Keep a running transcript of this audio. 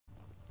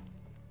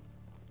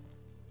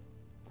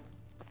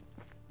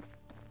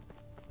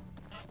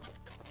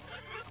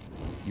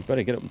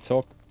Better get up and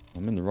talk.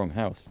 I'm in the wrong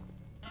house.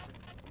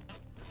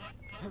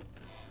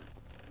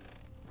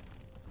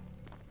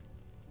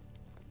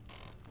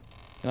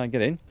 Can I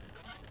get in?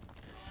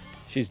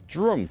 She's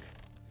drunk.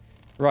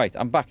 Right,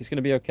 I'm back. It's going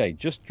to be okay.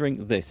 Just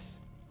drink this.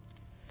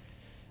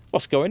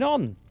 What's going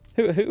on?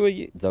 Who are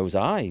you? Those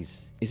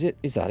eyes. Is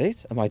that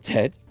it? Am I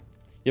dead?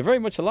 You're very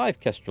much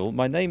alive, Kestrel.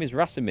 My name is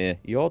Rasimir.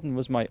 Jordan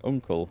was my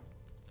uncle.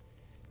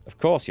 Of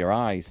course, your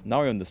eyes.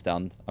 Now I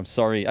understand. I'm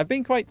sorry. I've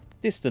been quite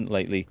distant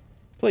lately.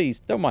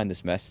 Please, don't mind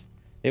this mess.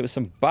 It was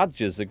some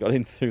badgers that got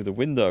in through the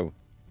window.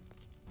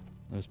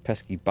 Those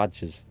pesky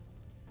badgers.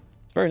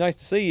 It's very nice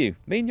to see you.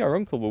 Me and your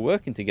uncle were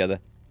working together.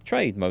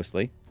 Trade,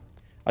 mostly.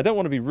 I don't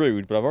want to be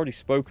rude, but I've already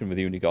spoken with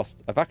Unigost.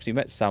 I've actually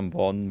met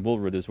Sambor and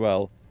Wulrud as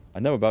well. I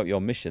know about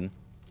your mission.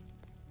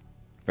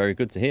 Very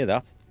good to hear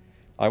that.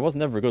 I was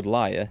never a good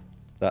liar.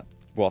 That,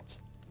 what?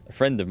 A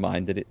friend of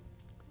mine did it.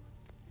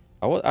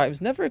 I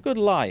was never a good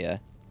liar.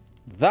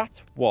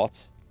 That,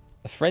 what?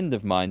 A friend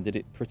of mine did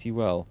it pretty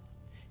well.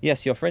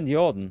 Yes, your friend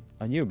Jordan.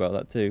 I knew about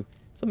that too.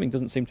 Something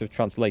doesn't seem to have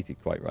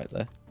translated quite right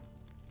there.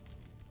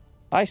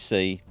 I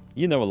see.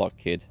 You know a lot,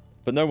 kid.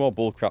 But no more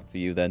bullcrap for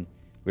you then.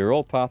 We were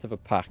all part of a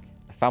pack.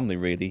 A family,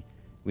 really.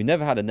 We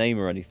never had a name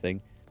or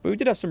anything. But we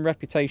did have some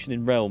reputation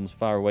in realms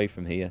far away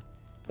from here.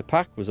 The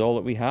pack was all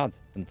that we had.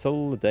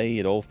 Until the day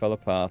it all fell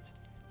apart.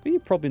 But you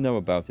probably know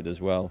about it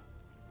as well.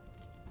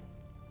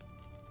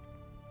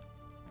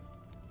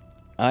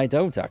 I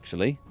don't,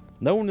 actually.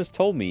 No one has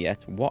told me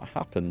yet what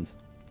happened.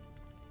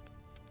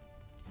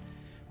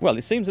 Well,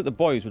 it seems that the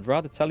boys would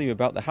rather tell you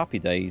about the happy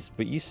days,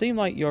 but you seem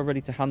like you're ready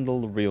to handle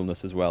the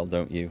realness as well,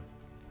 don't you?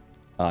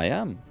 I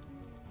am.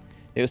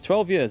 It was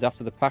 12 years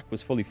after the pack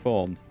was fully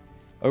formed.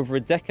 Over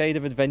a decade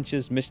of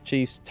adventures,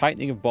 mischiefs,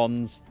 tightening of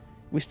bonds.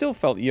 We still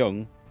felt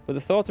young, but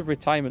the thought of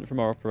retirement from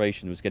our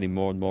operation was getting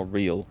more and more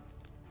real.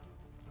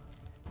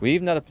 We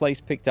even had a place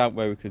picked out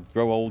where we could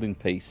grow old in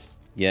peace.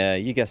 Yeah,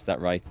 you guessed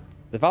that right.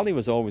 The valley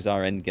was always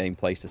our endgame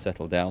place to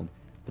settle down,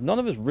 but none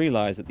of us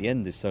realised that the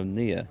end is so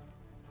near.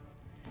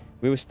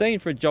 We were staying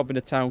for a job in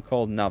a town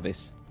called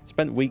Navis.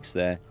 Spent weeks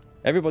there.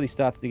 Everybody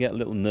started to get a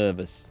little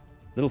nervous,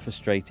 a little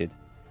frustrated,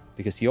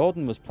 because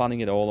Jordan was planning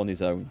it all on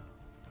his own.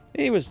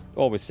 He was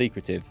always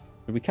secretive,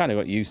 and we kind of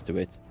got used to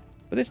it.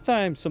 But this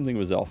time something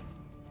was off.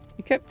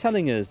 He kept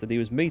telling us that he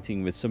was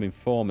meeting with some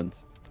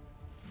informant.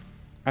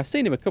 I've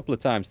seen him a couple of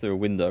times through a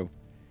window.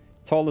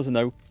 Tall as an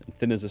oak and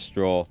thin as a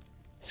straw.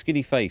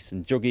 Skinny face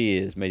and juggy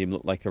ears made him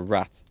look like a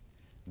rat.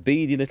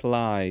 Beady little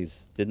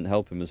eyes didn't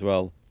help him as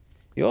well.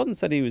 Jordan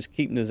said he was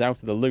keeping us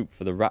out of the loop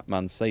for the rat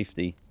man's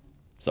safety.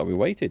 So we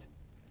waited.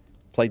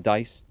 Played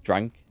dice,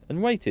 drank,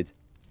 and waited.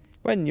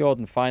 When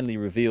Jordan finally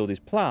revealed his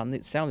plan,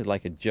 it sounded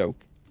like a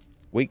joke.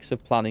 Weeks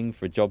of planning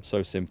for a job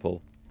so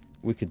simple.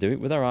 We could do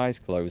it with our eyes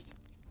closed.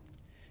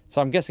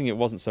 So I'm guessing it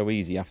wasn't so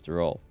easy after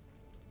all.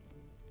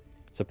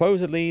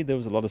 Supposedly, there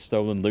was a lot of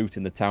stolen loot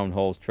in the town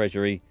hall's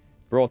treasury,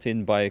 brought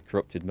in by a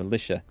corrupted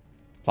militia.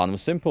 Plan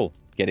was simple.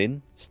 Get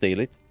in, steal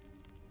it,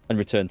 and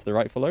return to the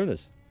rightful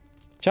owners.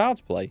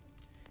 Child's play.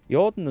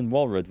 Jordan and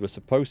Wulrud were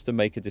supposed to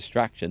make a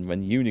distraction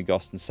when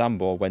Unigost and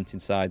Sambor went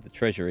inside the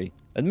treasury,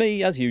 and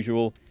me, as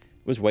usual,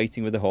 was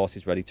waiting with the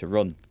horses ready to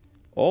run.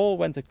 All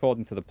went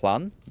according to the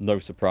plan, no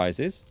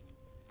surprises.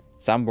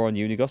 Sambor and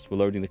Unigost were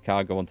loading the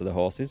cargo onto the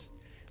horses.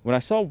 When I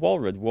saw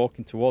Wulrud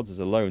walking towards us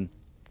alone,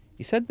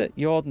 he said that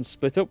Jordan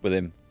split up with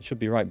him and should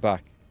be right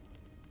back.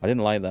 I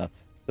didn't like that.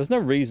 There was no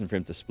reason for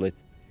him to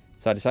split,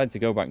 so I decided to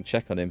go back and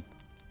check on him.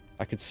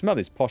 I could smell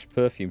his posh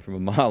perfume from a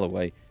mile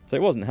away, so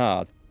it wasn't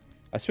hard.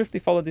 I swiftly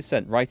followed his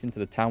scent right into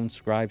the town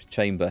scribe's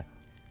chamber,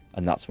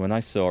 and that's when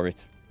I saw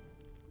it.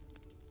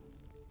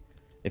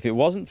 If it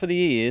wasn't for the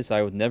ears,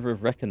 I would never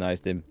have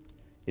recognised him.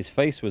 His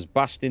face was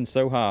bashed in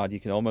so hard you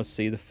can almost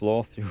see the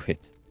floor through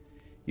it.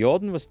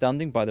 Jordan was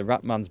standing by the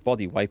rat man's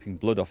body wiping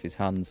blood off his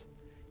hands.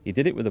 He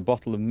did it with a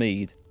bottle of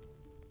mead,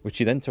 which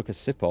he then took a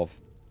sip of.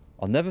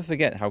 I'll never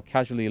forget how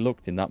casually he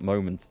looked in that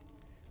moment,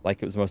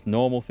 like it was the most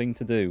normal thing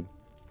to do.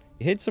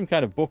 He hid some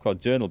kind of book or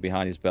journal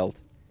behind his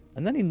belt,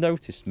 and then he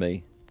noticed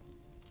me.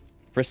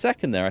 For a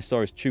second there, I saw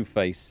his true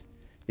face.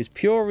 His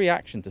pure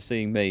reaction to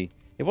seeing me.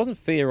 It wasn't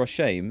fear or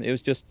shame, it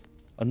was just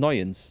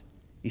annoyance.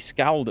 He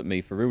scowled at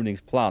me for ruining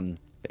his plan,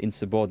 for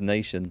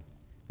insubordination.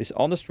 This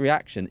honest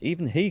reaction,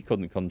 even he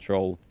couldn't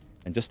control,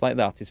 and just like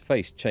that, his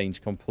face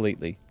changed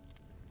completely.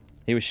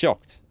 He was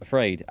shocked,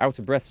 afraid, out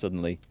of breath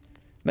suddenly.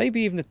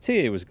 Maybe even a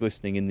tear was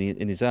glistening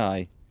in his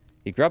eye.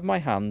 He grabbed my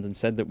hand and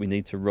said that we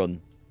need to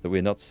run, that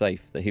we're not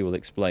safe, that he will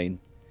explain.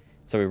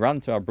 So we ran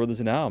to our brothers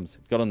in arms,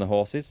 got on the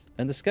horses,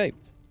 and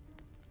escaped.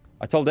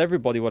 I told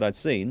everybody what I'd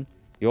seen.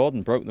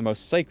 Jordan broke the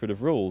most sacred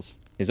of rules,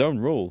 his own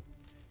rule.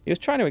 He was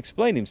trying to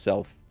explain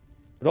himself,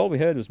 but all we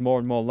heard was more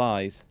and more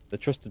lies. The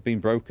trust had been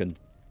broken.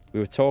 We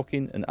were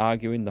talking and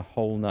arguing the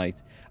whole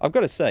night. I've got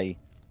to say,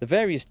 the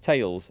various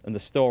tales and the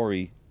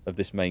story of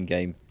this main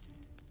game,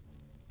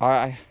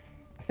 I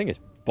think it's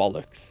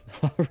bollocks.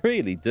 I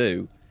really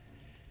do.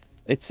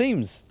 It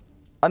seems,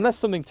 unless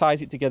something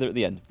ties it together at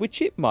the end,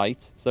 which it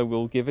might, so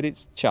we'll give it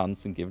its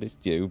chance and give it its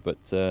due,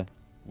 but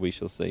we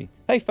shall see.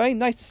 Hey, Fane,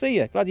 nice to see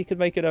you. Glad you could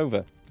make it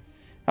over.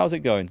 How's it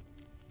going?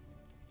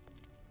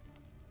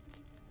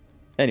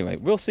 Anyway,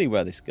 we'll see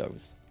where this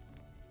goes.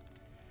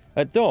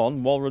 At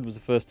dawn, Walrod was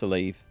the first to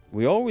leave.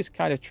 We always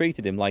kind of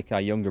treated him like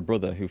our younger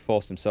brother who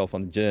forced himself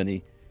on the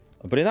journey.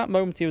 But in that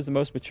moment, he was the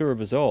most mature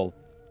of us all.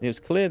 And it was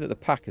clear that the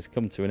pack has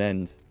come to an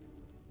end.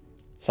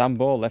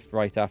 Sambor left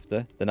right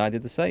after, then I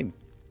did the same.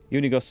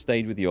 Unigos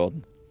stayed with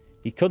Jordan.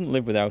 He couldn't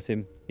live without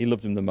him. He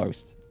loved him the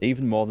most,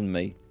 even more than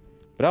me.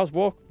 But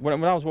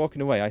when I was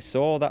walking away, I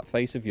saw that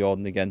face of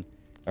Jordan again.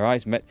 Our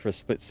eyes met for a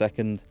split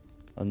second,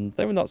 and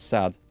they were not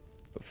sad,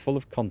 but full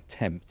of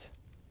contempt.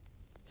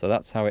 So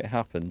that's how it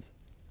happened.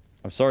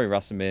 I'm sorry,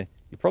 Rasimir.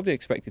 You probably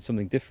expected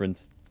something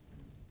different.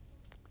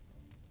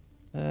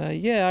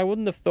 Yeah, I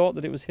wouldn't have thought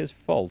that it was his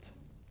fault.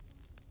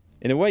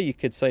 In a way, you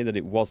could say that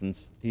it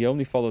wasn't. He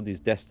only followed his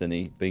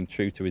destiny, being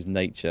true to his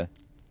nature.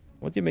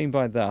 What do you mean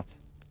by that?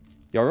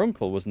 Your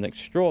uncle was an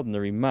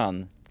extraordinary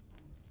man.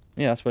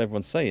 Yeah, that's what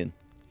everyone's saying.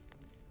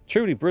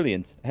 Truly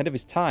brilliant, ahead of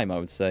his time, I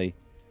would say.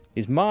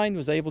 His mind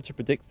was able to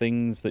predict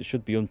things that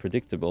should be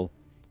unpredictable.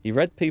 He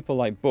read people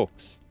like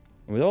books,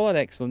 and with all that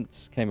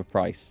excellence came a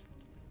price.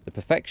 The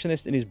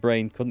perfectionist in his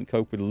brain couldn't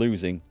cope with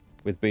losing,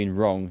 with being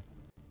wrong.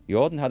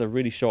 Jordan had a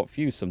really short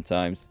fuse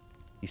sometimes.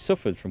 He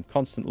suffered from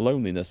constant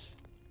loneliness.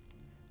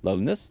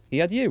 Loneliness? He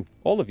had you,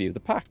 all of you, the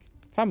pack,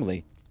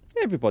 family.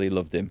 Everybody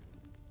loved him.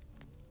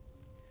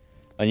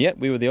 And yet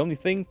we were the only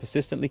thing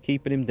persistently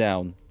keeping him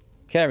down,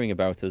 caring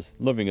about us,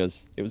 loving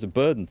us. It was a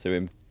burden to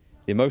him.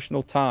 The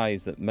emotional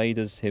ties that made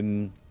us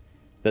him,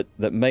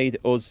 that made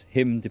us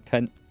him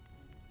depend.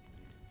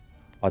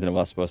 I don't know what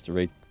I was supposed to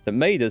read. That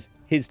made us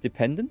his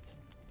dependent.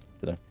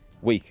 I don't know.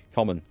 Weak,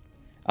 common,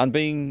 and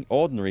being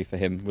ordinary for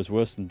him was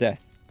worse than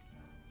death.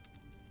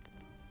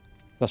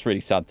 That's really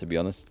sad, to be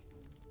honest.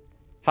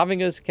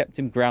 Having us kept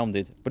him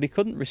grounded, but he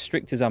couldn't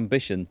restrict his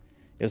ambition.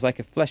 It was like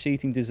a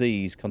flesh-eating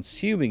disease,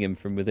 consuming him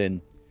from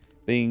within.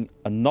 Being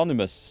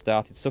anonymous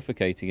started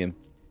suffocating him.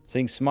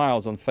 Seeing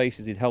smiles on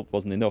faces he'd helped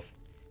wasn't enough.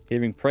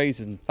 Hearing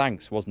praises and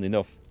thanks wasn't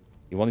enough.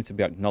 He wanted to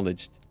be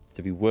acknowledged,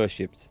 to be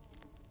worshipped,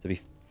 to be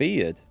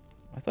feared.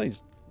 I thought he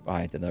was...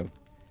 I don't know.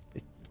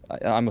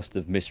 I must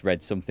have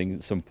misread something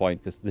at some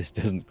point, because this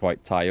doesn't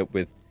quite tie up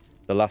with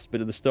the last bit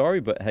of the story,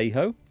 but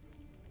hey-ho.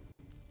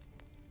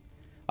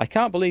 I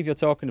can't believe you're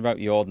talking about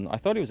Jordan. I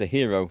thought he was a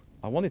hero.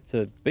 I wanted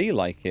to be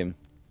like him.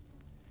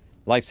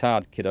 Life's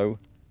hard, kiddo.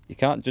 You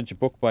can't judge a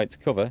book by its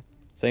cover,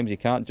 same as you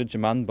can't judge a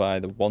man by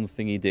the one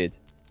thing he did,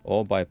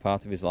 or by a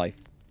part of his life.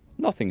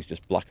 Nothing's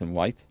just black and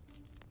white.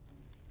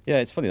 Yeah,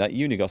 it's funny, that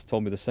Unigos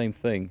told me the same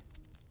thing.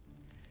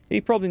 He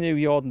probably knew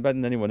Jordan better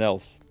than anyone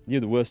else, knew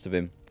the worst of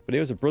him, but he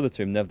was a brother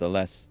to him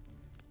nevertheless.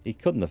 He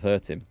couldn't have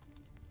hurt him.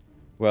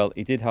 Well,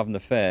 he did have an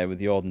affair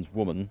with Jordan's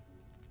woman,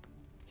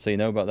 so you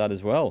know about that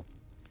as well.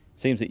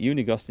 Seems that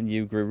Unigos and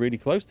you grew really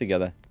close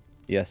together.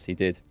 Yes, he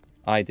did.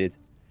 I did.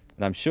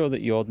 And I'm sure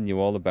that Jordan knew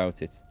all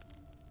about it.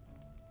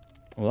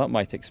 Well, that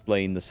might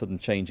explain the sudden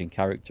change in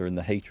character and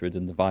the hatred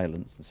and the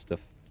violence and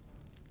stuff.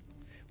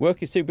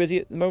 Work is too busy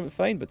at the moment,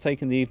 Fane, but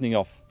taking the evening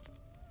off.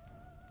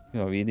 You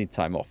know, you need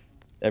time off.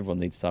 Everyone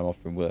needs time off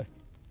from work.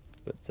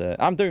 But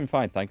I'm doing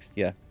fine, thanks.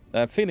 Yeah.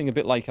 Feeling a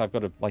bit like I've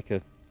got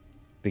a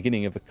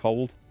beginning of a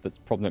cold that's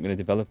probably not going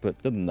to develop, but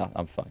other than that,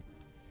 I'm fine.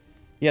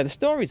 Yeah, the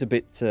story's a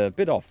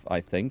bit off,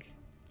 I think.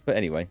 But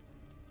anyway.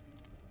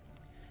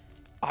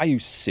 Are you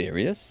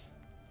serious?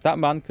 That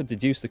man could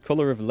deduce the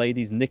colour of a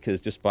lady's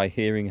knickers just by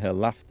hearing her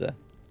laughter.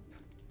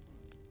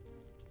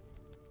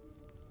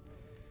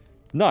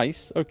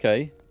 Nice,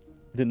 okay.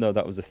 I didn't know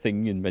that was a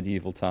thing in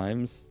medieval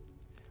times.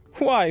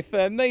 Why,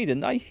 fair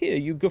maiden, I hear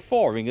you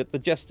guffawing at the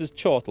jester's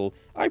chortle.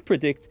 I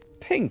predict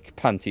pink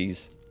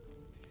panties.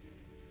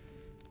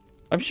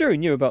 I'm sure he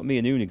knew about me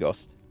and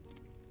Unigos.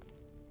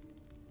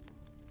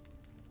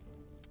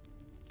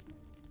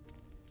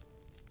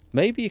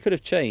 Maybe he could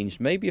have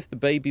changed. Maybe if the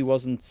baby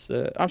wasn't...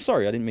 I'm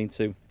sorry, I didn't mean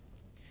to.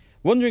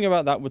 Wondering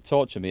about that would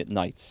torture me at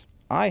night.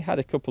 I had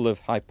a couple of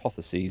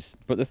hypotheses,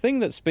 but the thing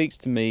that speaks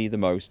to me the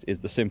most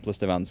is the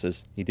simplest of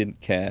answers. He didn't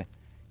care.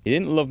 He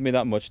didn't love me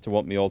that much to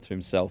want me all to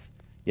himself,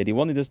 yet he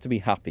wanted us to be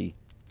happy,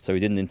 so he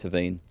didn't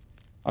intervene.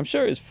 I'm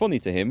sure it was funny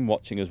to him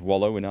watching us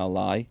wallow in our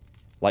lie,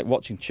 like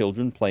watching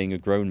children playing a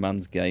grown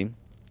man's game.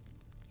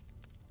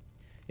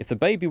 If the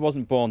baby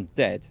wasn't born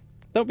dead,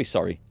 don't be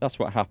sorry, that's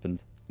what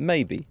happened.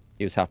 Maybe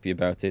he was happy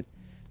about it,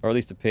 or at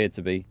least appeared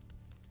to be.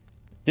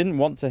 Didn't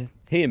want to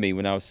hear me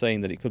when I was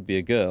saying that it could be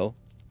a girl.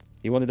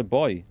 He wanted a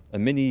boy, a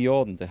mini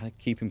Jordan to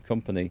keep him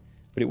company,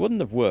 but it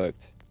wouldn't have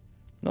worked.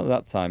 Not at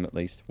that time, at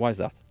least. Why is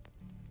that?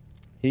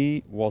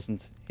 He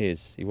wasn't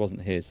his. He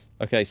wasn't his.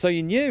 Okay, so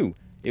you knew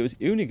it was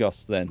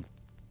Unigos then.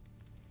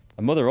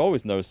 A mother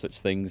always knows such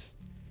things.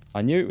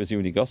 I knew it was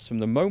Unigos from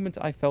the moment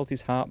I felt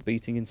his heart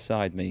beating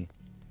inside me.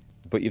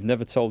 But you've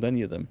never told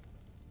any of them.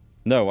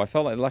 No, I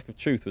felt like the lack of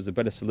truth was a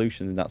better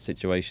solution in that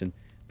situation,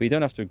 but you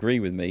don't have to agree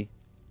with me.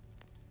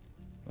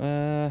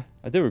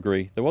 I do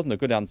agree. There wasn't a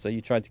good answer.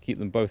 You tried to keep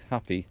them both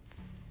happy.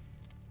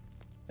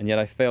 And yet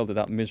I failed at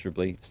that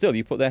miserably. Still,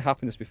 you put their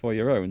happiness before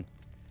your own.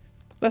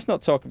 Let's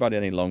not talk about it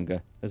any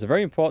longer. There's a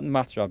very important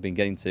matter I've been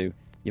getting to.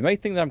 You may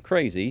think that I'm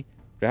crazy,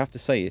 but I have to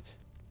say it.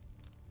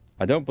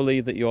 I don't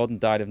believe that Jordan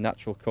died of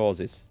natural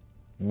causes.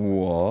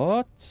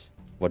 What?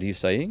 What are you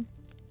saying?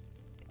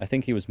 I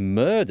think he was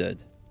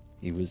murdered.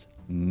 He was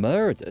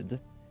murdered?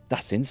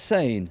 That's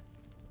insane.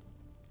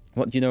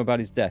 What do you know about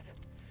his death?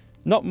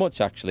 Not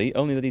much, actually.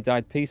 Only that he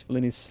died peaceful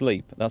in his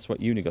sleep. That's what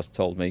Unigos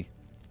told me.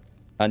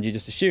 And you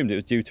just assumed it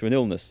was due to an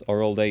illness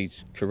or old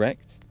age,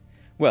 correct?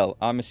 Well,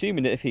 I'm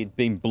assuming that if he'd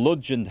been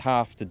bludgeoned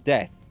half to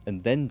death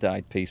and then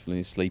died peacefully in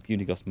his sleep,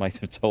 Unigos might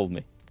have told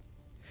me.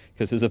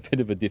 Because there's a bit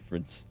of a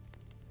difference.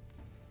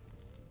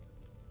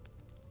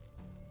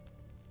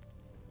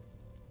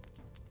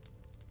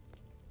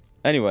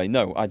 Anyway,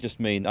 no, I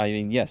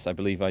mean, yes, I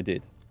believe I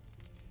did.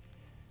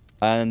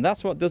 And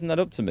that's what doesn't add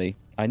up to me.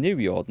 I knew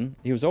Jordan.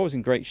 He was always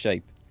in great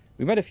shape.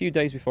 We met a few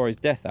days before his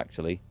death,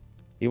 actually.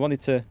 He wanted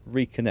to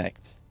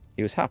reconnect.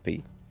 He was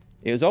happy.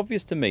 It was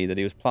obvious to me that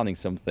he was planning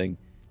something,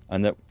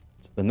 and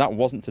that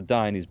wasn't to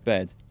die in his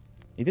bed.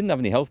 He didn't have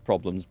any health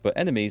problems, but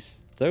enemies,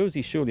 those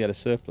he surely had a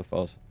surplus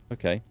of.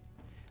 Okay.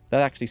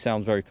 That actually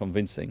sounds very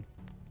convincing.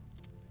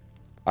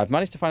 I've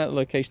managed to find out the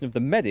location of the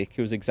medic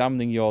who was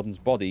examining Jordan's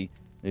body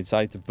and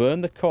decided to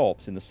burn the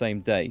corpse in the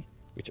same day,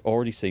 which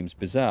already seems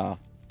bizarre.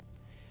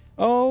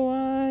 Oh,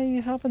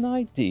 I have an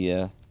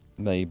idea,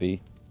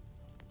 maybe.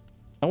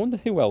 I wonder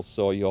who else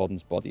saw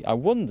Jordan's body. I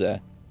wonder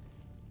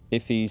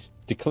if he's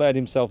declared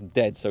himself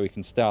dead so he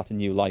can start a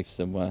new life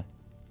somewhere.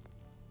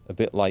 A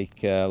bit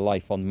like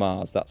life on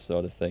Mars, that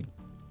sort of thing.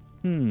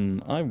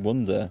 I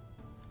wonder.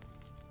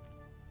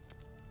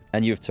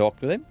 And you've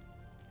talked with him?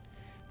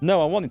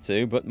 No, I wanted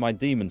to, but my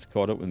demons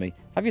caught up with me.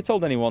 Have you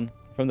told anyone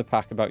from the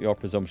pack about your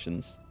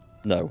presumptions?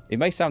 No. It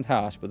may sound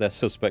harsh, but they're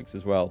suspects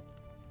as well.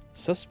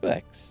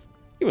 Suspects?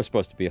 You were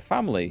supposed to be a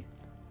family.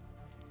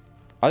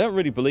 I don't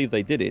really believe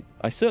they did it.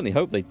 I certainly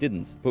hope they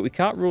didn't, but we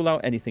can't rule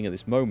out anything at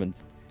this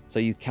moment. So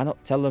you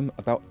cannot tell them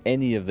about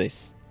any of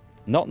this.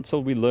 Not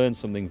until we learn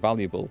something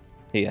valuable.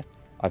 Here,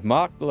 I've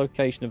marked the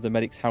location of the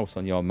medic's house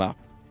on your map.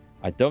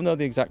 I don't know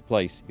the exact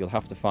place. You'll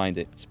have to find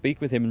it.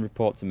 Speak with him and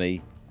report to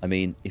me. I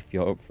mean, if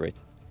you're up for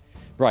it.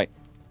 Right.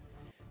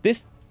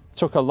 This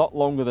took a lot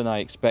longer than I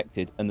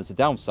expected, and there's a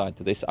downside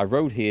to this. I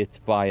rode here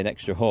to buy an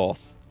extra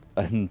horse,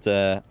 and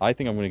I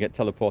think I'm going to get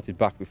teleported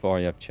back before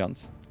I have a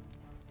chance.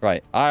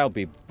 Right, I'll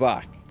be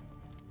back.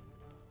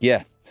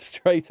 Yeah,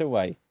 straight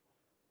away.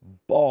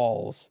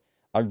 Balls.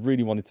 I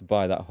really wanted to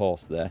buy that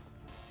horse there.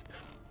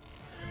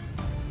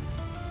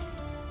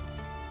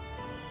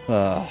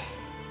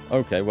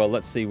 Okay, well,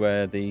 let's see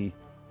where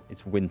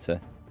it's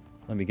winter.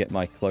 Let me get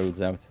my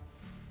clothes out.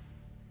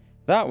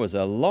 That was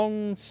a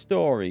long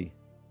story.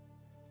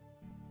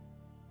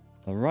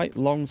 A right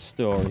long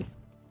story.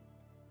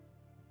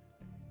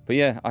 But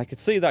yeah, I could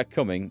see that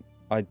coming.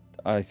 I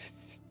didn't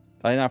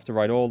have to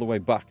ride all the way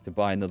back to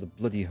buy another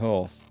bloody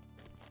horse.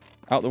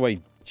 Out the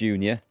way,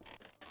 Junior.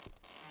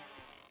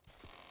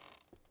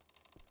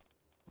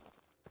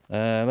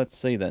 Let's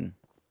see then.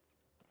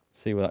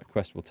 See where that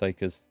quest will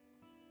take us.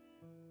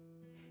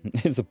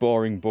 Is a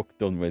boring book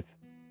done with?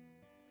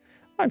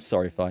 I'm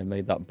sorry if I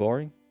made that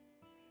boring.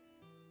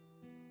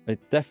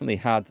 It definitely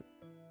had...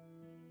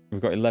 We've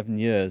got 11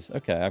 years.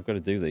 Okay, I've got to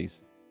do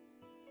these.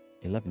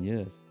 11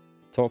 years.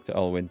 Talk to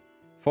Olwyn.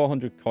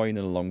 400 coin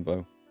and a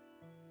longbow.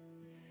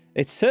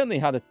 It certainly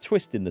had a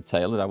twist in the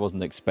tale that I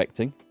wasn't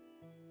expecting.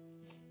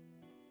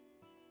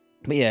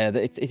 But yeah,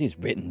 it is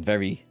written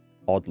very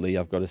oddly,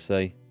 I've got to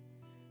say.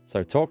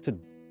 So talk to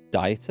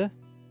Dieter.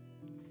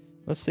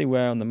 Let's see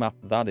where on the map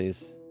that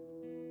is.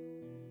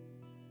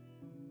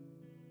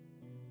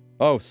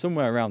 Oh,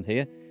 somewhere around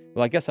here.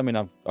 Well, I guess, I mean,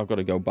 I've got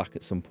to go back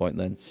at some point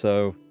then.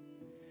 So,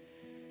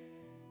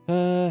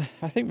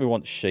 I think we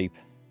want sheep.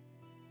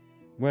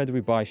 Where do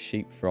we buy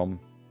sheep from?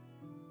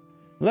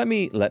 Let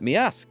me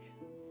ask.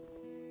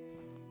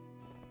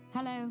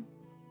 Hello.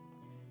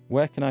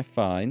 Where can I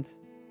find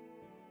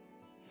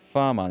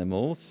farm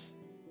animals?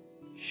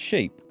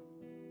 Sheep.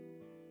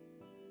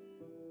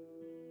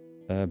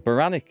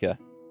 Baranica.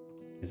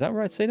 Is that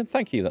where I'd seen them?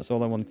 Thank you. That's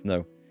all I wanted to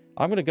know.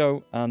 I'm going to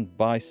go and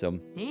buy some.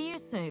 See you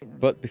soon.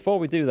 But before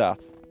we do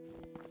that,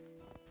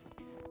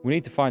 we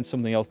need to find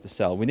something else to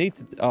sell. We need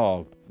to...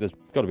 Oh, there's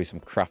got to be some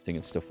crafting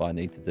and stuff I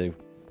need to do.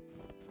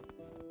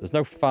 There's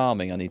no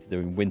farming I need to do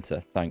in winter,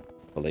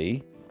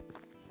 thankfully.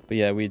 But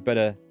yeah, we'd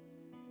better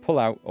pull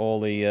out all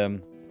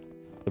the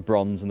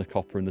bronze and the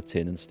copper and the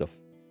tin and stuff.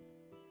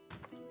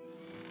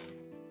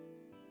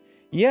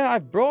 Yeah,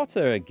 I've brought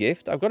her a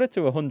gift. I've got her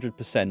to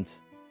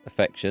 100%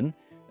 affection.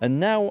 And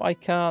now I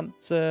can't...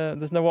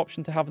 there's no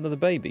option to have another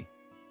baby.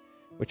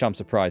 Which I'm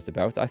surprised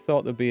about. I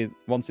thought there'd be...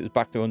 Once it was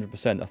back to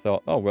 100%, I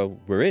thought, oh, well,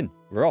 we're in.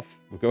 We're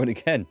off. We're going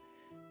again.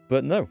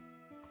 But no.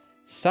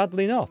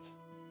 Sadly not.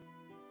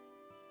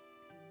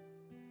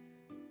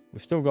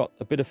 We've still got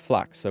a bit of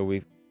flax, so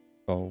we've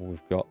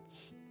got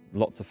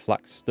lots of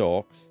flax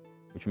stalks,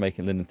 which we're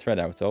making linen thread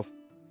out of.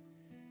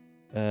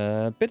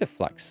 A bit of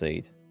flax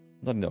seed.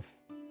 Not enough.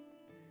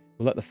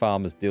 We'll let the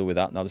farmers deal with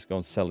that, and I'll just go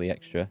and sell the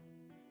extra.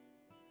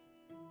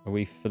 are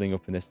we filling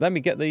up in this? Let me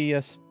get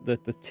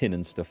the tin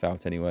and stuff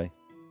out anyway.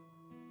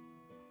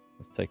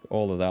 Let's take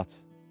all of that.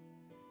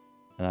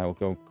 And I will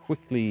go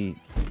quickly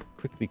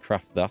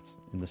craft that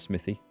in the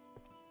smithy.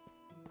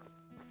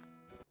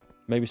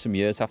 Maybe some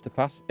years have to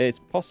pass. It's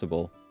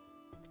possible.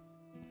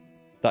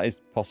 That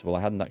is possible. I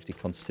hadn't actually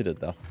considered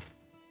that.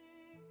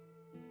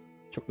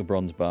 Chuck the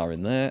bronze bar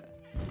in there.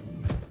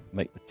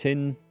 Make the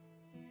tin.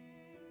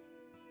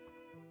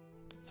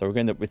 So we're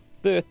going to end up with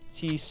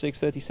 36,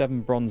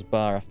 37 bronze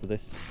bar after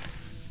this.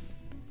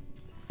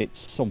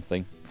 It's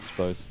something, I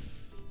suppose.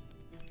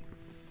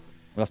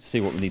 We'll have to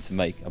see what we need to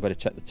make. I better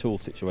check the tool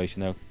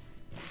situation out.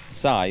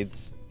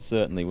 Scythes,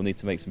 certainly. We'll need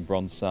to make some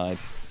bronze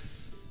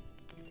scythes.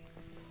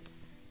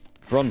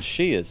 Bronze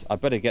shears. I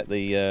better get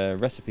the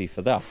recipe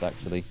for that,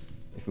 actually,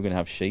 if we're going to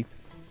have sheep.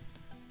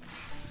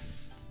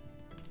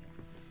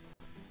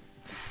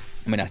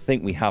 I mean, I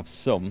think we have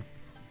some.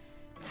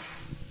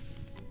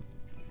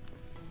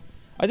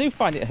 I do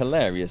find it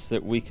hilarious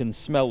that we can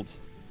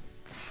smelt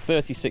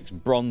 36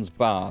 bronze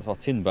bars, or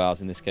tin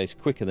bars in this case,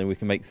 quicker than we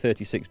can make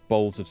 36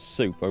 bowls of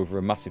soup over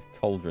a massive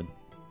cauldron.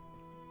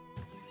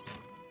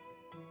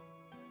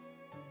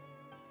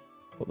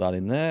 Put that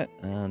in there,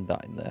 and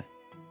that in there.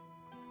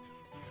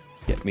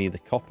 Get me the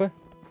copper.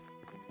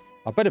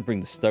 I better bring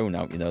the stone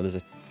out, you know.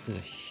 There's a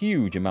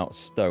huge amount of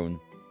stone.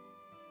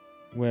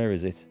 Where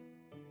is it?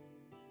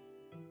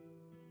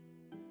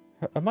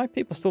 Are my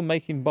people still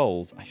making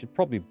bowls? I should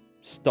probably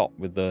stop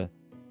with the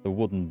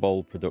wooden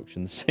bowl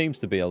production. There seems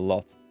to be a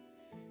lot.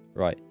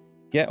 Right,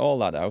 get all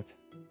that out.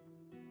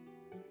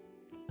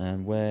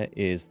 And where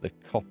is the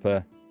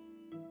copper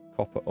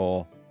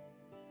ore?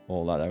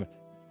 All that out.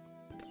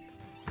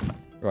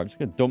 Right, I'm just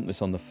going to dump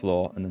this on the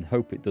floor and then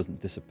hope it doesn't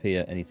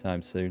disappear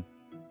anytime soon.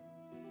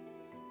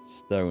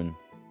 Stone.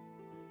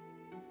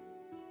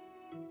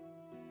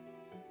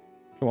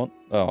 Come on.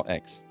 Oh,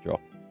 X.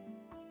 Drop.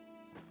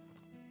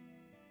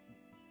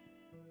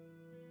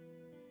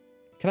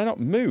 Can I not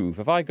move?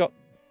 Have I got...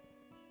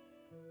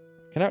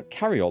 Can I not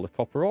carry all the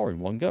copper ore in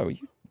one go? Are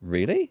you...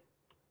 Really?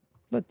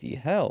 Bloody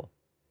hell.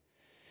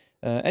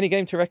 Any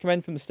game to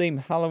recommend from the Steam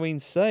Halloween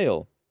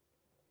sale?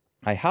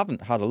 I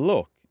haven't had a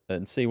look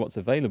and see what's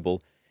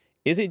available.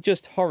 Is it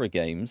just horror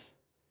games?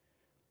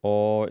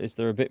 Or is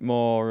there a bit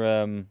more...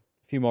 a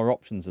few more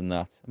options than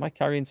that? Am I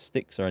carrying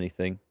sticks or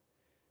anything?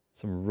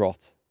 Some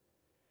rot.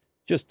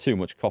 Just too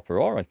much copper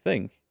ore, I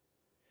think.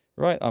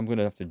 Right, I'm going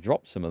to have to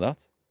drop some of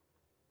that.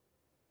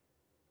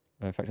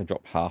 In fact, I'll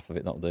drop half of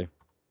it, that'll do.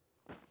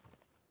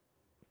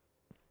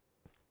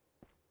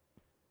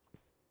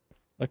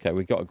 Okay,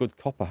 we got a good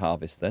copper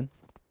harvest then.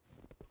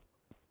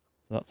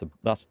 So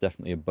that's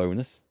definitely a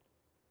bonus.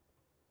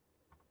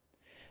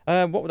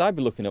 What would I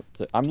be looking up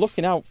to? I'm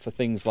looking out for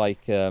things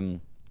like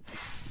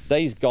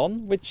Days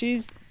Gone, which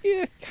is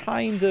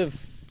kind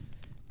of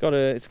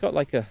it's got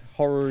like a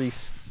horror-y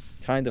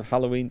kind of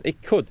Halloween.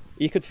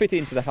 You could fit it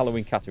into the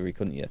Halloween category,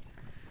 couldn't you?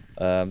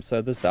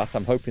 So there's that.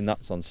 I'm hoping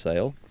that's on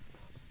sale.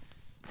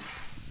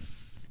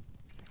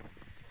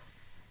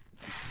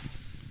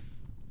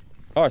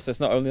 Alright, so it's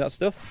not only that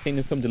stuff.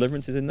 Kingdom Come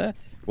Deliverance is in there.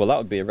 Well, that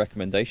would be a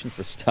recommendation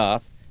for a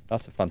start.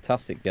 That's a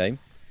fantastic game.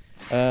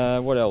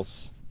 What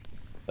else?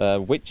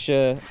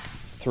 Witcher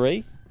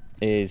 3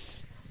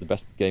 is the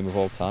best game of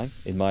all time,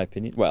 in my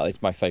opinion. Well,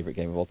 it's my favourite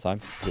game of all time.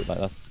 Put it like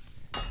that.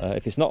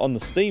 If it's not on the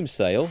Steam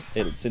sale,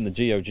 it's in the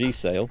GOG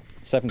sale.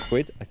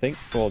 £7, I think,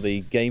 for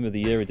the Game of the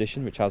Year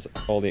edition, which has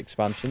all the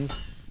expansions,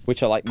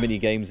 which are like mini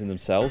games in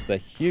themselves. They're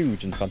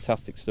huge and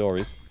fantastic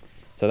stories.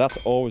 So that's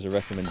always a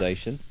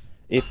recommendation.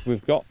 If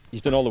you've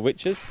done all the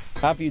Witchers,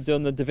 have you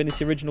done the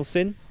Divinity Original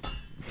Sin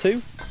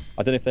 2?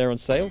 I don't know if they're on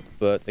sale,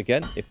 but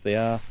again, if they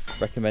are,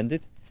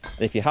 recommended.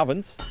 And if you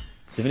haven't,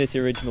 Divinity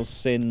Original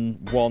Sin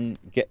 1,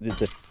 get the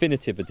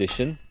definitive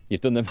edition.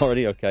 You've done them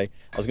already? Okay.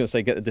 I was going to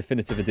say get the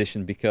definitive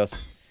edition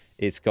because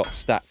it's got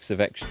stacks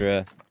of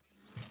extra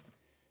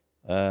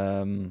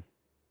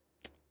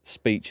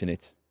speech in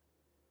it.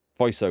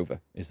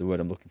 Voiceover is the word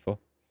I'm looking for.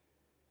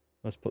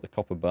 Let's put the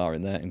copper bar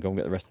in there and go and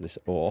get the rest of this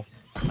ore.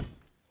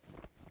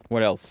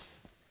 What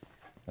else?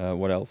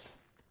 What else?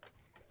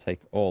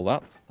 Take all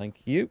that. Thank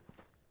you.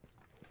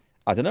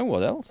 I don't know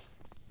what else.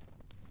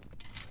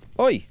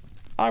 Oi!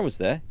 I was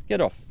there.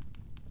 Get off.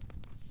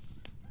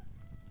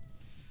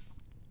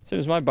 As soon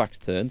as my back's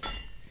turned.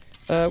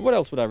 What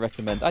else would I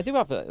recommend? I do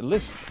have a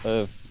list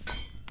of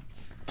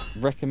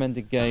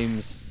recommended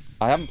games.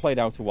 I haven't played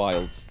Outer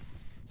Wilds,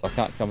 so I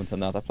can't comment on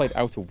that. I played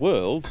Outer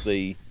Worlds,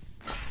 was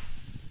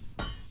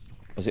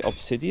it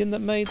Obsidian that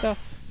made that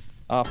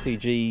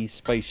RPG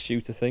space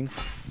shooter thing?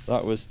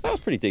 That was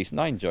pretty decent.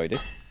 I enjoyed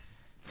it.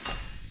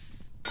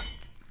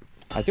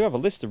 I do have a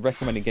list of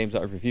recommended games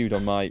that I've reviewed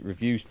on my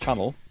reviews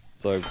channel,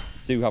 so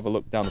do have a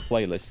look down the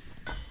playlist.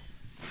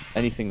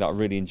 Anything that I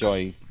really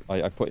enjoy,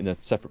 I put in a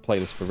separate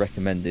playlist for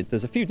recommended.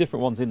 There's a few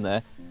different ones in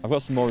there. I've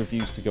got some more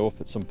reviews to go up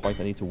at some point.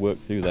 I need to work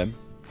through them.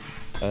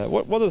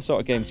 What are the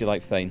sort of games you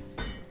like, Thane?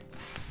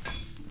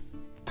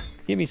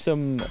 Give me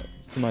some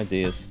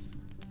ideas.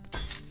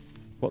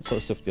 What sort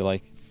of stuff do you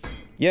like?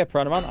 Yeah,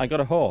 Piranha Man, I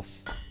got a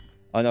horse.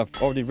 And I've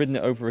already ridden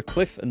it over a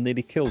cliff and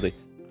nearly killed it.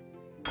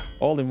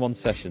 All in one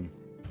session.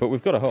 But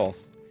we've got a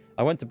horse.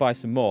 I went to buy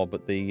some more,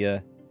 but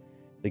the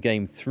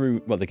game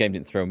threw... Well, the game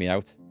didn't throw me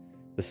out.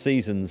 The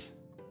seasons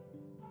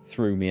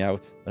threw me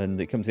out. And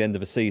it comes to the end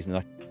of a season,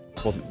 and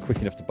I wasn't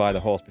quick enough to buy the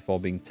horse before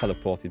being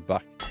teleported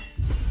back.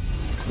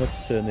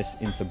 Let's turn this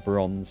into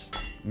bronze.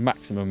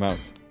 Maximum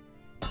amount.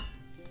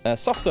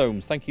 Soft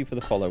Ohms, thank you for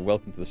the follow.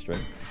 Welcome to the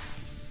stream.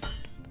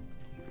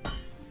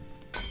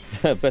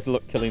 Better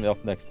luck killing it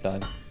off next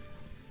time.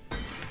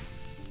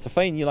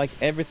 Tafane, you like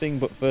everything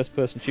but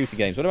first-person shooter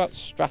games. What about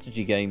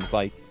strategy games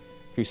like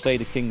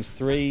Crusader Kings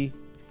 3,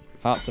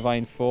 Hearts of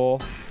Iron 4?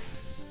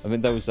 I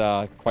mean, those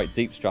are quite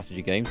deep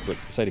strategy games, but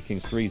Crusader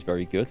Kings 3 is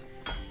very good.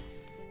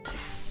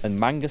 And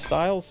manga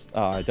styles?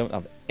 I don't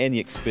have any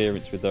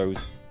experience with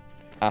those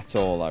at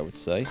all, I would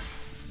say.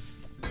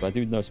 But I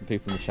do know some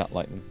people in the chat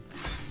like them.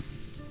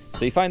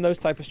 So you find those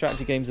type of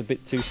strategy games a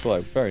bit too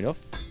slow. Fair enough.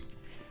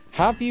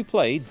 Have you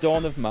played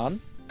Dawn of Man?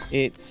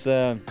 It's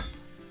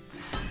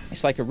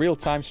like a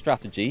real-time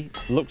strategy.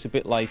 Looks a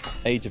bit like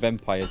Age of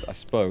Empires, I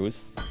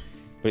suppose.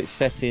 But it's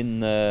set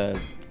in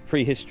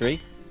prehistory.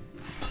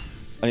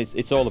 And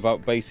it's all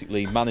about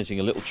basically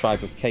managing a little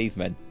tribe of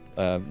cavemen.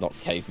 Not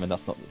cavemen,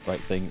 that's not the right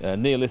thing.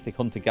 Neolithic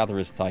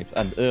hunter-gatherers type.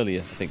 And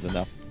earlier, I think, than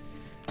that.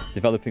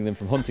 Developing them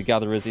from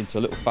hunter-gatherers into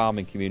a little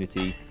farming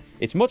community.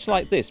 It's much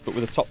like this, but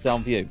with a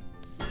top-down view.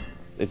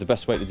 Is the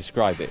best way to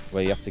describe it,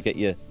 where you have to get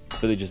your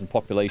villages and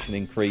population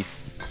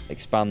increased,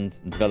 expand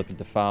and develop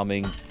into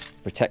farming,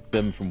 protect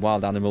them from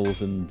wild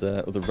animals and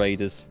other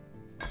raiders.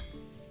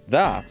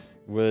 That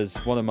was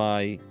one of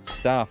my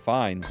star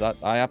finds.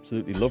 I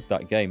absolutely loved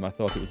that game. I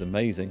thought it was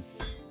amazing.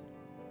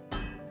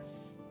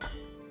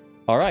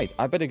 Alright,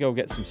 I better go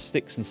get some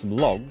sticks and some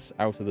logs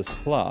out of the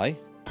supply.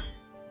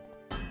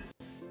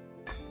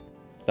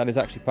 That is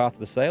actually part of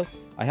the sale.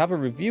 I have a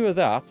review of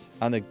that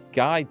and a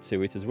guide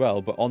to it as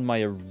well, but on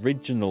my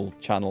original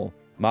channel,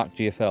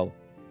 Markgfl.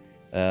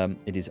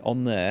 It is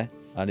on there,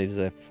 and it is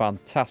a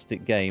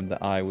fantastic game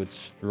that I would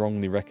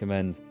strongly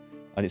recommend.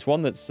 And it's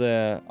one that's,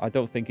 I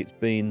don't think it's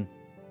been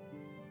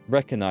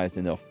recognised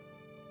enough.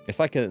 It's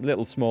like a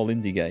little small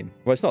indie game.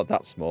 Well, it's not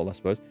that small, I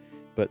suppose,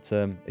 but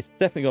it's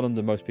definitely got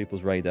under most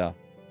people's radar.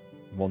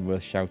 One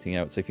worth shouting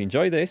out. So if you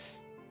enjoy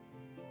this,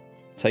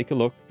 take a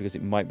look, because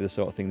it might be the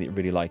sort of thing that you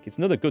really like. It's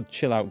another good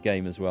chill-out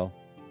game as well.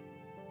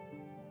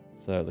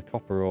 So the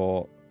copper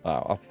ore...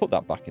 I'll put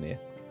that back in here.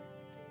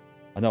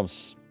 I know I'm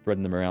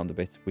spreading them around a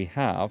bit. We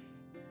have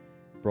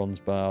bronze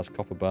bars,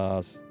 copper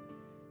bars.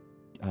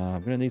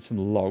 I'm going to need some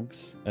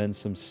logs and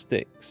some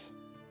sticks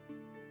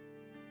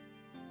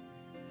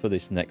for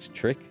this next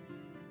trick.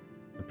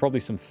 And probably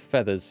some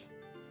feathers.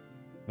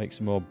 Make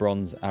some more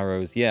bronze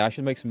arrows. Yeah, I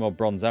should make some more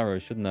bronze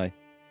arrows, shouldn't I?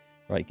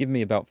 Right, give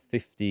me about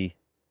 50...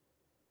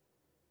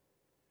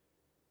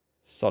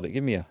 Sod it,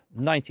 give me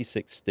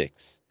 96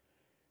 sticks.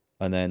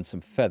 And then some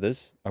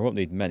feathers. I won't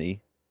need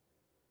many.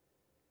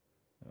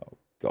 Oh,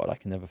 God, I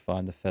can never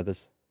find the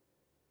feathers.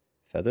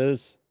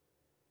 Feathers.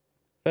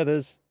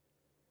 Feathers.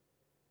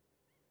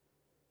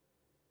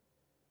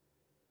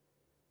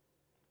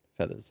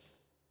 Feathers.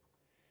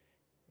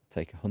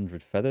 Take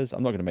 100 feathers.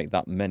 I'm not going to make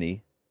that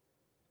many.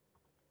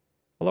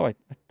 Although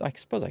I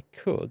suppose I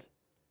could.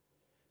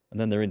 And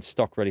then they're in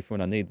stock ready for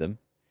when I need them.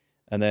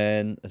 And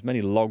then as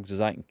many logs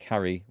as I can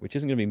carry, which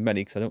isn't going to be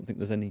many because I don't think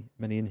there's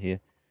many in here.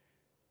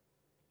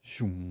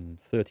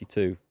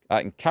 32.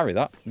 I can carry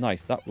that.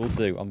 Nice, that will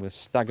do. I'm going to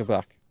stagger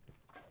back.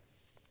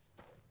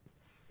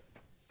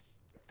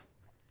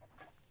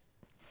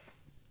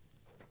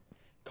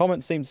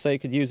 Comments seem to say it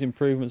could use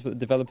improvements, but the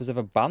developers have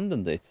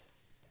abandoned it.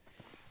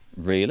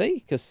 Really?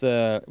 Because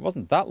it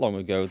wasn't that long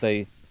ago.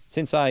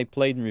 Since I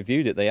played and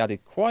reviewed it, they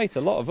added quite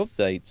a lot of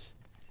updates.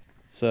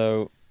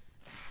 So...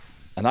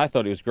 And I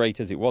thought it was great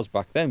as it was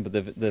back then, but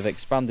they've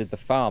expanded the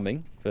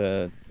farming,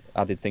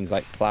 added things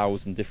like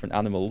plows and different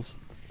animals.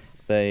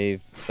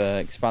 They've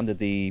expanded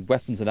the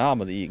weapons and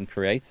armor that you can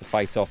create to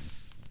fight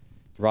off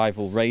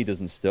rival raiders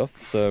and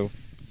stuff. So,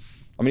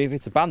 I mean, if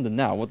it's abandoned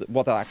now,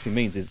 what that actually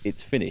means is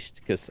it's finished,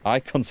 because I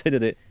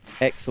considered it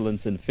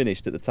excellent and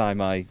finished at the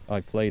time I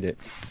played it.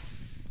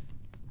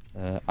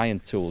 Iron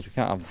tools, we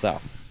can't have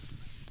that.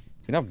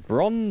 We can have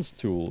bronze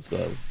tools,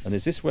 though. And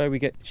is this where we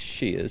get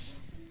shears?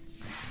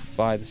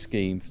 Buy the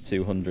scheme for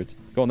 200.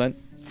 Go on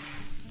then.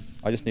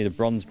 I just need a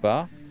bronze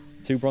bar.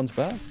 2 bronze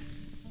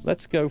bars.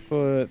 Let's go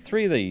for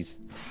 3 of these.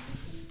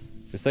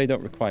 Because they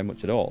don't require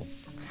much at all.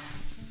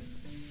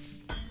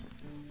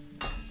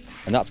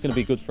 And that's going to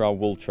be good for our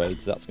wool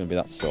trades. That's going to be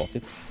that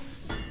sorted.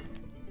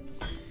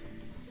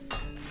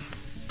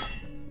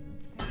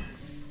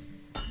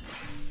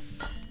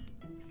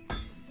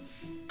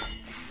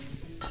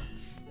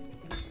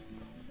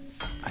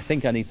 I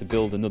think I need to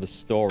build another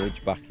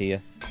storage back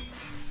here.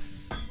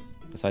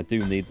 Because I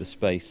do need the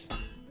space.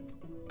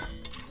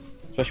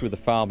 Especially with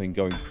the farming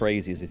going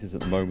crazy as it is at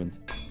the moment.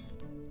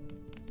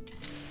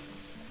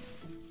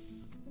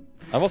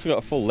 I've also got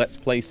a full Let's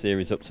Play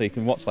series up, so you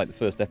can watch like the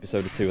first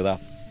episode or 2 of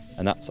that.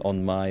 And that's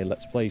on my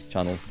Let's Play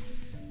channel.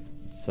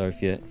 So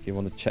if you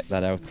want to check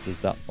that out,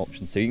 there's that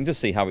option too. You can just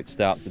see how it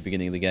starts at the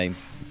beginning of the game.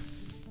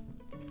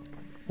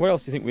 What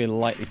else do you think we're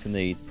likely to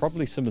need?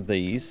 Probably some of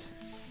these.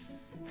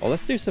 Oh,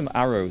 let's do some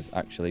arrows,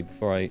 actually,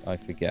 before I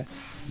forget.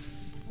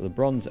 So the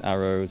bronze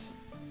arrows.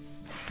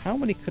 How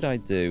many could I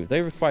do?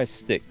 They require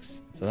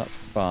sticks, so that's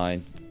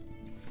fine.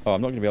 Oh,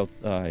 I'm not going to be able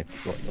to... I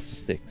forgot enough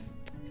sticks.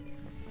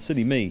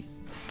 Silly me.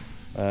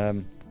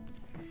 5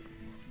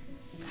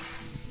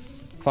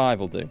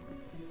 will do.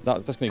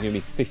 That's going to give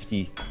me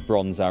 50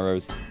 bronze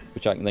arrows,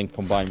 which I can then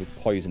combine with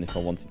poison if I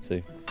wanted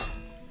to.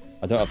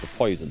 I don't have the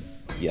poison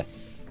yet.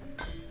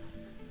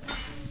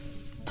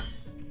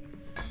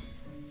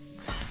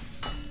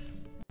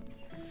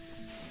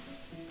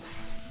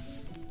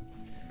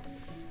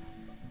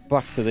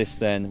 Back to this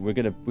then. We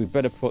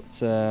better put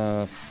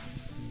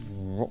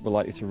what we're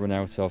likely to run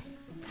out of.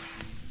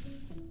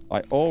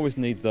 I always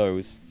need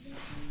those.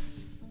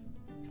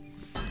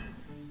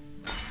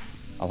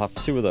 I'll have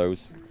 2 of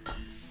those.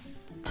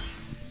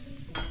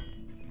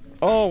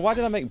 Oh, why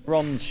did I make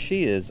bronze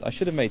shears? I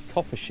should have made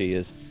copper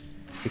shears,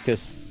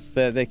 because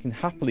they can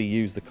happily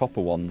use the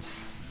copper ones,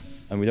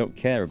 and we don't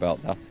care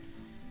about that.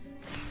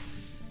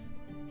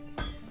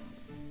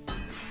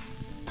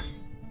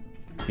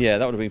 Yeah,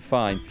 that would have been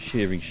fine for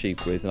shearing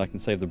sheep with, and I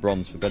can save the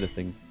bronze for better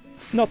things.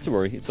 Not to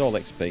worry, it's all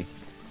XP.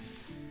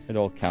 It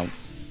all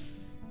counts.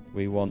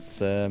 We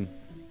want... I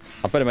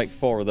better make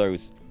 4 of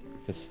those,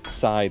 because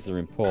scythes are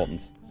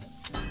important.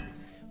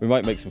 We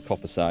might make some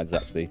copper scythes,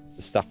 actually.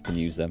 The staff can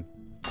use them.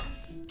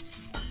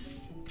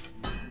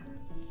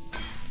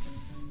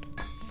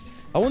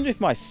 I wonder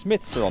if my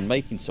smiths are on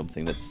making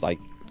something that's, like,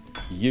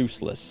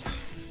 useless.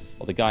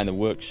 Or the guy in the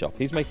workshop.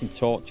 He's making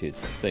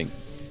torches, I think.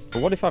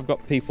 But what if I've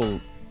got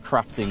people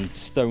crafting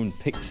stone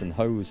picks and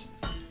hoes?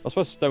 I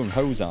suppose stone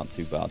hoes aren't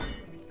too bad.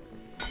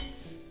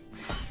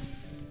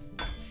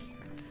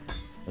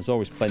 There's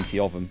always plenty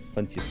of them.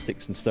 Plenty of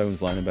sticks and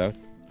stones lying about.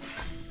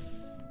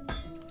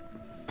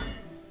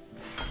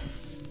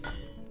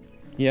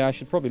 Yeah, I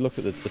should probably look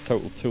at the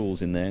total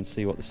tools in there and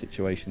see what the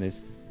situation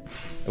is.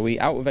 Are we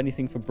out of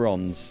anything for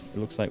bronze? It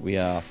looks like we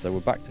are. So we're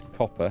back to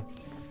copper.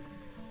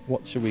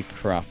 What should we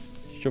craft?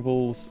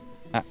 Shovels,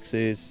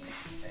 axes.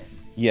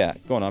 Yeah,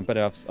 go on. I better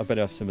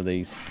have some of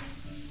these.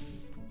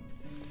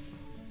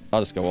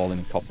 I'll just go all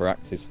in copper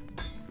axes.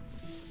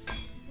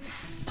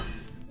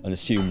 And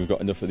assume we've got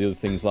enough of the other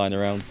things lying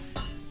around.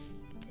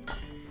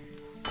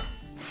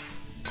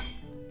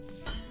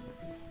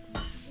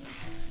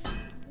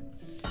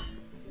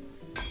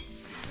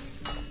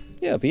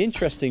 Yeah, it'll be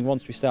interesting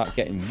once we start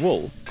getting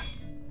wool.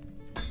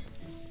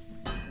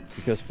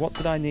 Because what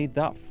did I need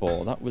that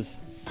for? That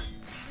was...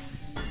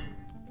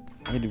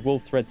 I needed wool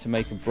thread to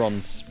make a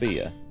bronze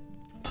spear.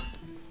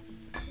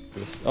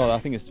 Oh, I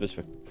think it's just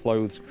for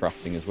clothes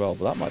crafting as well.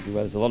 But that might be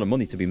where there's a lot of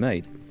money to be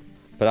made.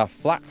 But our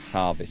flax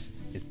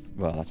harvest is...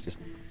 Well, that's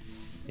just...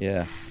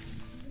 Yeah.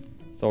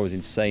 It's always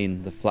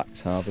insane, the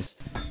flax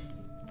harvest.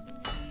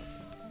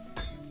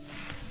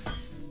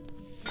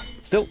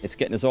 Still, it's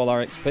getting us all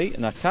our XP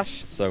and our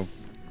cash, so...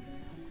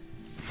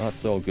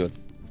 That's all good.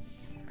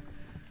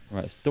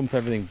 Right, let's dump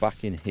everything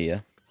back in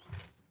here.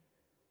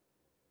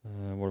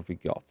 What have we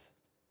got?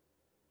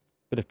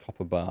 Bit of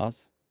copper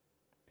bars.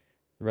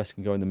 The rest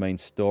can go in the main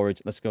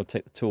storage. Let's go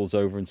take the tools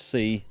over and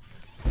see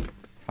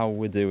how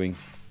we're doing.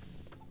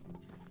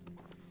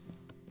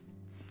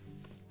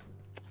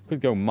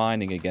 Could go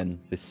mining again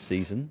this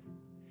season.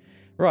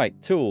 Right,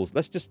 tools.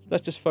 Let's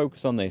just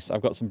focus on this.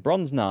 I've got some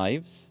bronze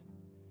knives,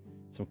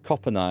 some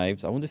copper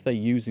knives. I wonder if they're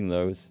using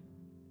those.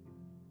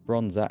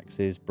 Bronze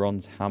axes,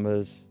 bronze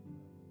hammers.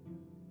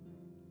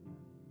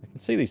 I can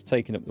see these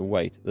taking up the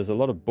weight. There's a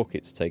lot of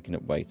buckets taking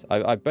up weight.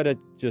 I better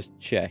just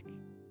check.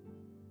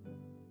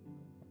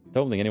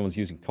 Don't think anyone's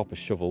using copper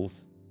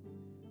shovels.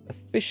 A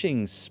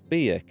fishing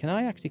spear. Can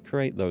I actually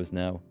create those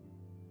now?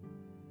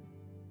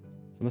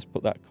 So let's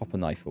put that copper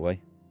knife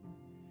away.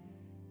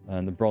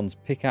 And the bronze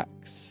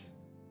pickaxe.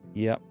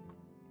 Yep.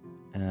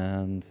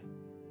 And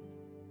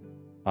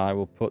I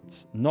will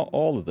put not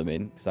all of them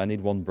in, because I need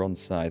 1 bronze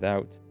scythe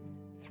out.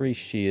 3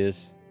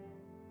 shears.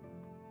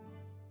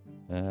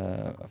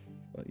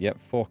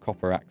 Yep, 4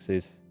 copper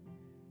axes.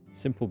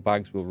 Simple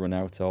bags we'll run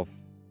out of.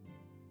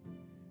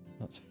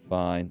 That's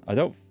fine. I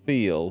don't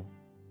feel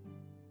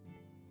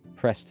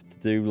pressed to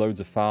do loads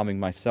of farming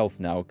myself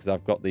now, because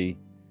I've got the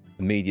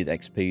immediate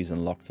XPs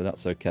unlocked, so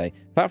that's okay.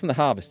 Apart from the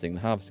harvesting. The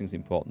harvesting's the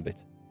important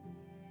bit.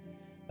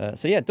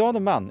 So yeah, Dawn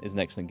of Man is an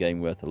excellent game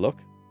worth a look.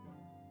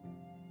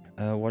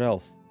 What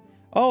else?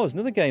 Oh, there's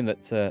another game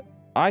that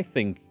I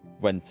think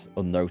went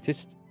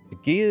unnoticed.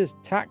 Gears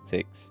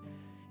Tactics.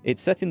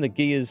 It's set in the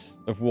Gears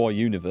of War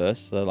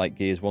universe, like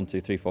Gears 1,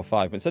 2, 3, 4,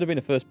 5. But instead of being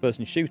a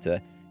first-person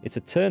shooter, it's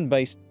a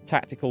turn-based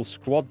tactical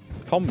squad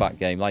combat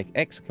game like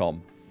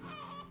XCOM.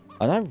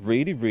 And I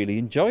really, really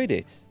enjoyed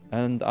it.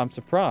 And I'm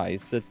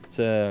surprised that,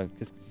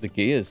 because the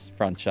Gears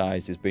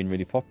franchise has been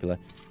really popular,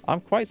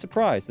 I'm quite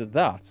surprised that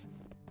that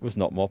was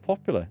not more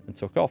popular and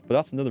took off. But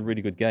that's another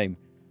really good game.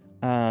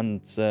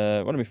 And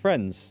one of my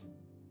friends,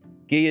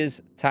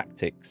 Gears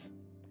Tactics.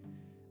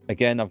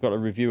 Again, I've got a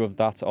review of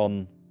that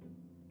on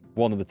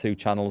one of the 2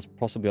 channels,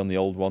 possibly on the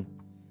old one.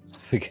 I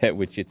forget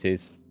which it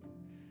is.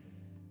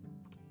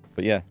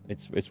 But yeah,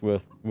 it's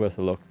worth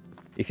a look.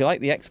 If you like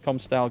the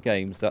XCOM style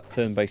games, that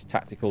turn-based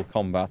tactical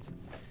combat,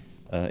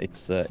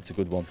 it's a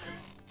good one.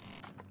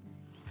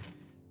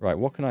 Right,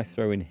 what can I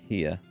throw in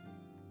here?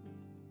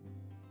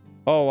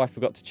 Oh, I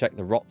forgot to check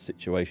the rot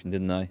situation,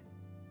 didn't I?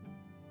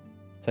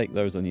 Take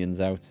those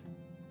onions out.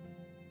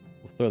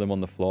 We'll throw them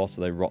on the floor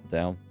so they rot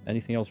down.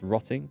 Anything else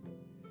rotting?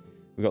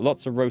 We've got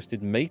lots of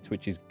roasted meat,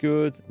 which is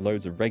good.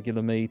 Loads of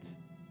regular meat.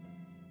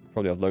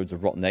 Probably have loads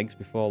of rotten eggs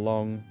before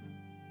long.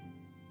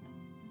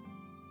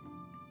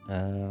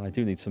 I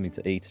do need something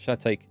to eat. Should I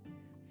take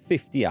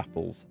 50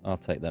 apples? I'll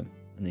take them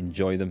and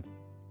enjoy them.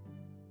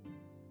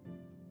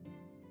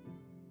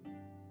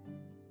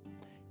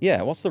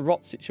 Yeah, what's the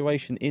rot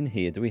situation in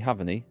here? Do we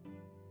have any?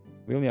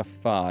 We only have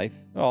 5.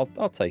 Oh,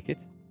 I'll take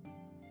it.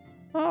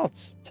 I'll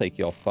take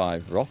your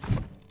 5 rot.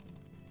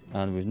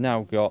 And we've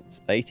now got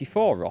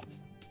 84 rot.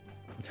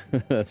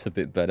 That's a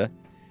bit better.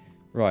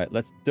 Right,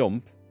 let's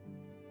dump.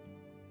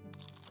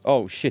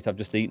 Oh, shit, I've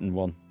just eaten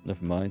one.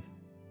 Never mind.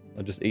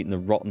 I've just eaten a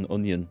rotten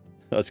onion.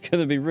 That's going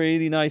to be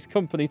really nice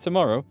company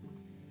tomorrow.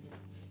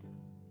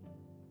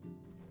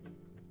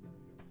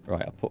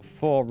 Right, I'll put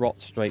 4 rot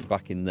straight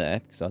back in there,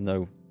 because I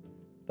know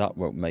that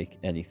won't make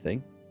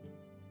anything.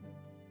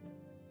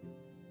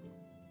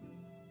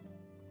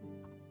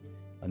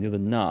 And the other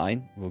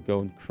 9 we'll go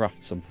and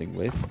craft something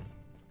with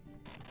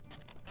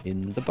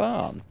in the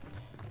barn.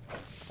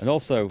 And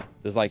also,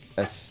 there's like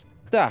a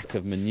stack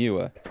of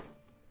manure,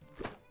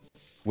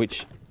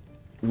 which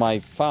my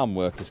farm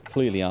workers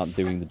clearly aren't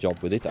doing the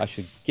job with it. I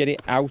should get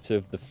it out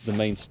of the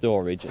main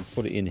storage and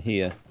put it in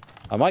here.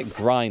 I might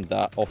grind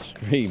that off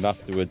stream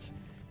afterwards,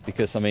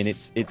 because I mean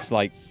it's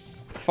like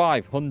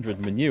 500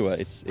 manure.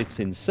 It's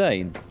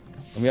insane,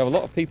 and we have a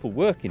lot of people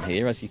working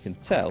here, as you can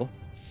tell.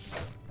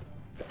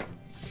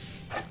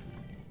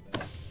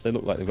 They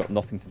look like they've got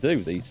nothing to do,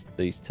 these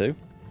 2.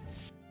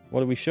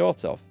 What are we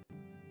short of?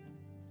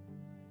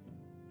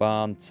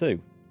 Barn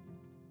 2.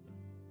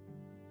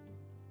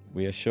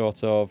 We are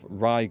short of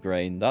rye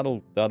grain.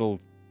 That'll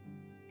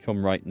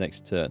come right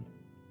next turn.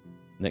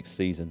 Next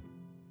season.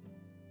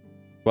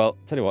 Well,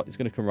 tell you what, it's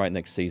going to come right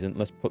next season.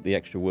 Let's put the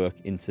extra work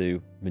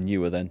into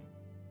manure then.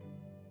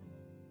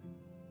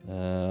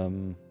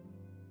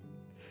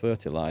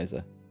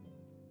 Fertilizer.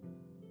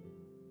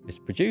 It's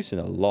producing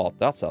a lot.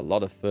 That's a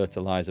lot of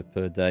fertilizer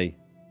per day.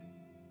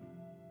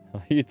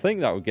 You'd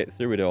think that would get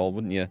through it all,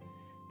 wouldn't you?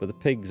 But the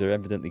pigs are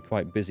evidently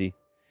quite busy.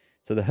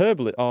 So the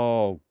herbal...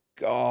 Oh,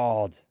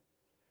 God.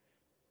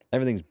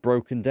 Everything's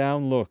broken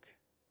down, look.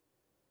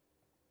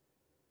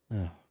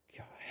 Oh,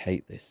 God, I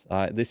hate this.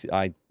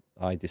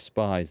 I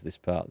despise this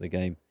part of the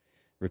game.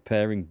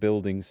 Repairing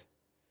buildings.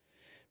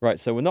 Right,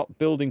 so we're not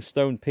building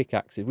stone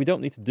pickaxes. We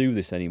don't need to do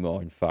this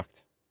anymore, in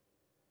fact.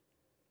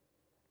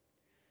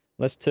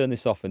 Let's turn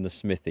this off in the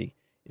smithy.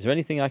 Is there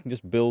anything I can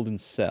just build and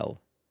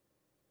sell?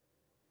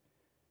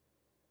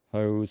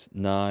 Hose,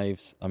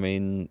 knives. I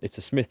mean, it's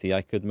a smithy.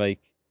 I could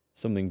make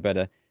something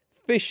better.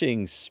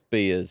 Fishing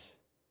spears.